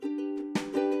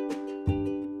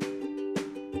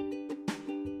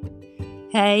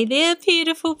Hey there,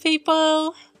 beautiful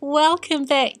people. Welcome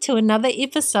back to another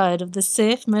episode of the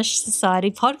Surf Mish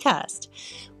Society podcast,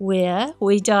 where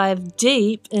we dive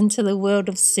deep into the world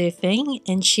of surfing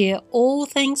and share all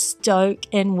things stoke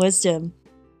and wisdom.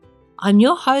 I'm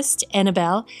your host,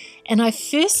 Annabelle, and I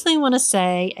firstly want to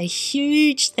say a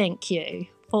huge thank you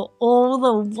for all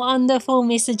the wonderful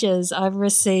messages I've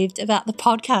received about the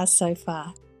podcast so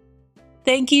far.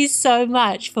 Thank you so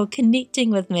much for connecting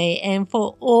with me and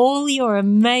for all your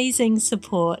amazing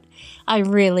support. I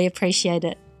really appreciate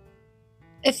it.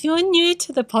 If you're new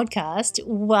to the podcast,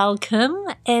 welcome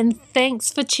and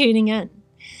thanks for tuning in.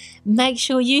 Make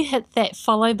sure you hit that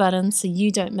follow button so you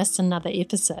don't miss another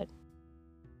episode.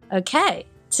 Okay,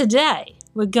 today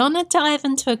we're going to dive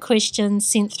into a question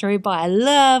sent through by a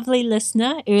lovely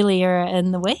listener earlier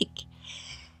in the week.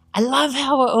 I love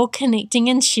how we're all connecting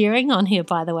and sharing on here,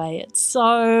 by the way. It's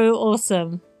so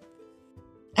awesome.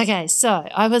 Okay, so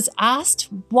I was asked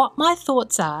what my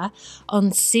thoughts are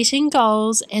on setting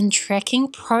goals and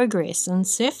tracking progress in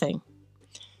surfing.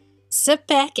 Sit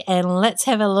back and let's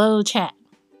have a little chat.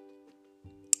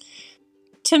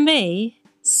 To me,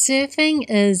 surfing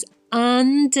is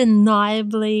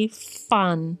undeniably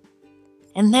fun.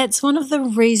 And that's one of the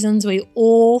reasons we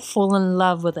all fall in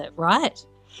love with it, right?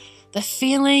 The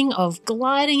feeling of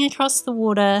gliding across the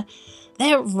water,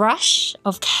 that rush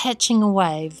of catching a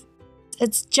wave,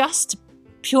 it's just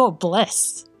pure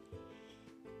bliss.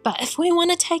 But if we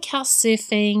want to take our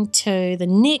surfing to the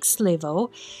next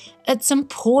level, it's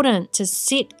important to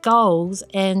set goals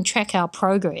and track our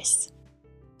progress.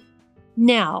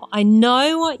 Now, I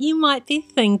know what you might be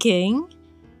thinking.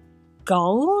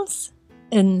 Goals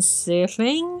in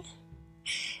surfing?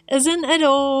 Isn't it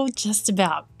all just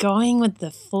about going with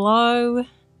the flow?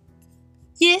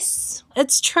 Yes,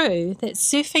 it's true that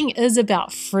surfing is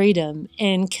about freedom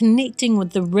and connecting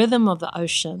with the rhythm of the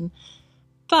ocean.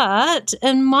 But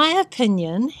in my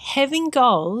opinion, having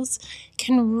goals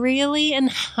can really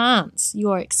enhance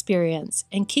your experience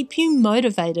and keep you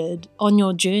motivated on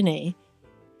your journey.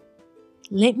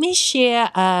 Let me share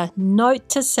a note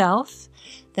to self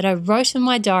that I wrote in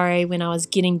my diary when I was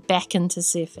getting back into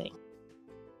surfing.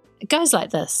 It goes like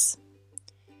this.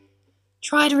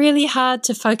 Tried really hard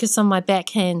to focus on my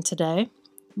backhand today.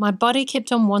 My body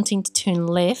kept on wanting to turn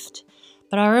left,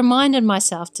 but I reminded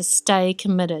myself to stay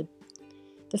committed.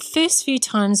 The first few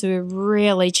times were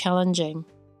really challenging.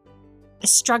 I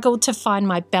struggled to find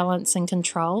my balance and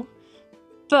control,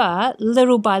 but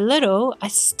little by little, I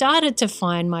started to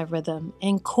find my rhythm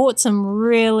and caught some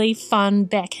really fun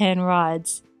backhand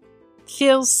rides.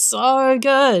 Feels so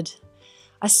good.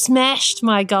 I smashed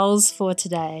my goals for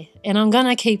today, and I'm going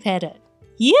to keep at it.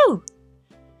 You!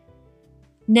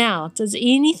 Now, does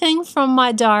anything from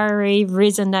my diary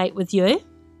resonate with you?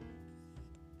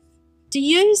 Do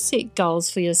you set goals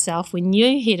for yourself when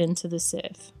you head into the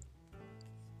surf?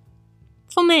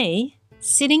 For me,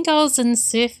 setting goals in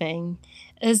surfing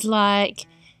is like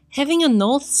having a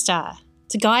North Star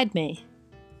to guide me.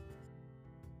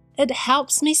 It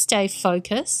helps me stay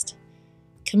focused,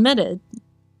 committed,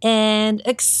 and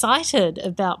excited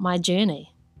about my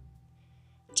journey.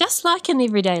 Just like in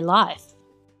everyday life,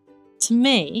 to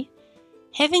me,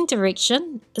 having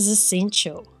direction is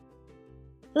essential.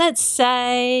 Let's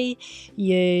say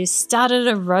you started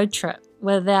a road trip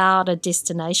without a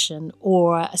destination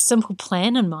or a simple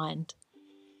plan in mind.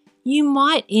 You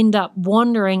might end up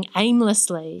wandering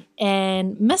aimlessly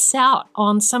and miss out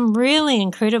on some really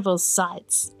incredible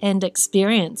sights and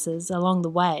experiences along the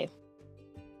way.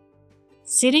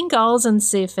 Setting goals in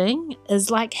surfing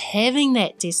is like having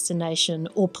that destination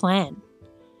or plan.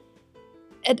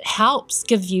 It helps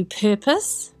give you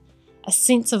purpose, a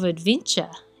sense of adventure,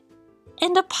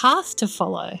 and a path to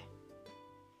follow.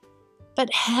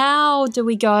 But how do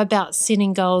we go about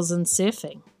setting goals in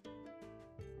surfing?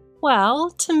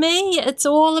 Well, to me, it's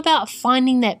all about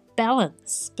finding that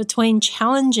balance between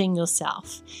challenging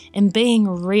yourself and being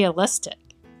realistic.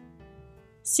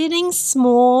 Setting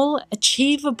small,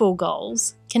 achievable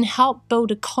goals can help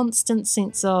build a constant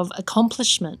sense of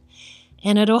accomplishment,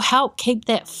 and it'll help keep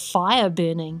that fire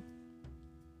burning.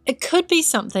 It could be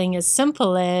something as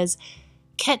simple as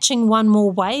catching one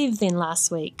more wave than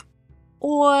last week,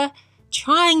 or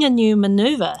trying a new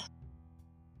maneuver.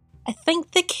 I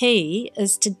think the key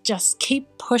is to just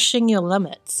keep pushing your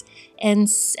limits and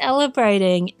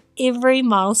celebrating every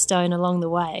milestone along the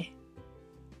way.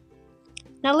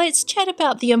 Now let's chat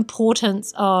about the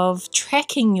importance of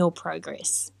tracking your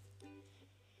progress.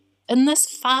 In this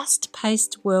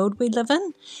fast-paced world we live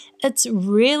in, it's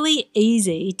really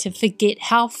easy to forget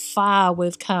how far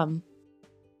we've come.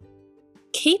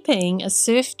 Keeping a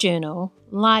surf journal,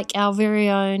 like our very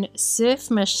own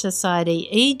Surfmish Society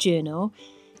e-journal,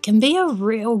 can be a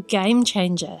real game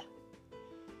changer.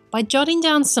 By jotting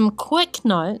down some quick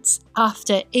notes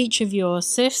after each of your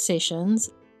surf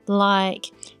sessions, like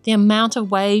the amount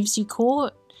of waves you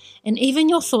caught and even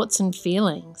your thoughts and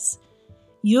feelings,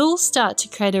 you'll start to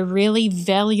create a really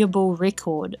valuable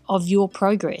record of your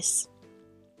progress.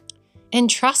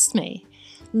 And trust me,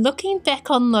 looking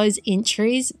back on those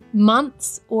entries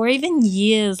months or even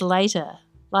years later,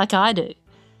 like I do,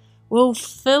 will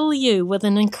fill you with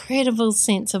an incredible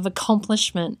sense of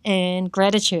accomplishment and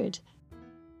gratitude.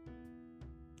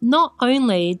 Not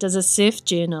only does a surf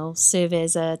journal serve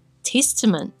as a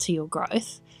testament to your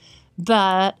growth,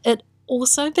 but it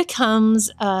also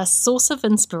becomes a source of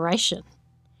inspiration.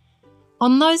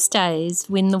 On those days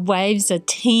when the waves are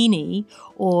teeny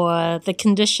or the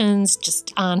conditions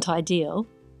just aren't ideal,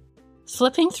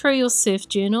 flipping through your surf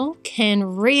journal can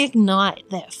reignite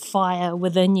that fire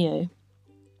within you.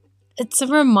 It's a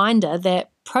reminder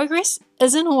that progress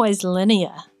isn't always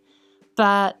linear,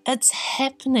 but it's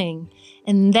happening,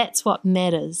 and that's what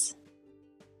matters.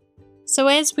 So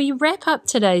as we wrap up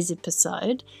today's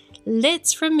episode,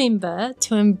 let's remember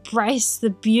to embrace the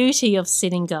beauty of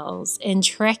setting goals and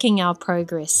tracking our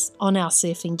progress on our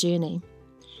surfing journey.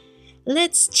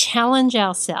 Let's challenge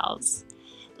ourselves.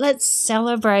 Let's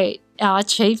celebrate our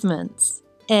achievements,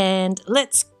 and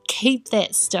let's keep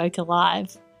that stoke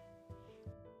alive.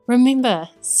 Remember,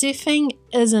 surfing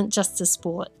isn't just a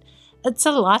sport. It's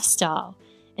a lifestyle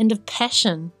and a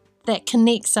passion that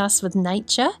connects us with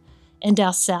nature and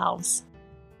ourselves.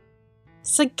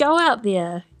 So go out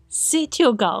there, set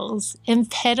your goals, and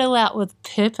paddle out with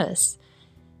purpose.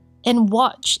 And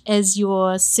watch as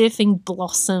your surfing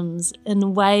blossoms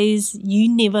in ways you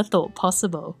never thought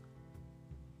possible.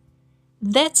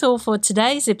 That's all for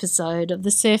today's episode of the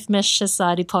Surfmish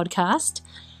Society podcast.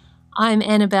 I'm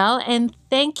Annabelle, and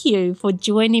thank you for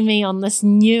joining me on this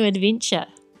new adventure.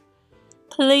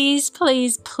 Please,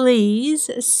 please, please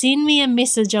send me a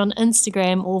message on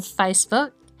Instagram or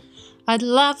Facebook. I'd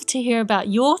love to hear about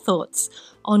your thoughts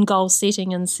on goal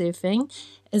setting and surfing,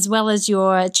 as well as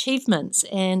your achievements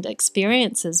and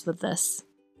experiences with this.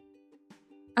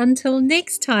 Until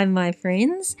next time, my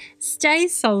friends, stay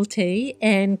salty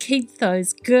and keep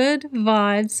those good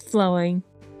vibes flowing.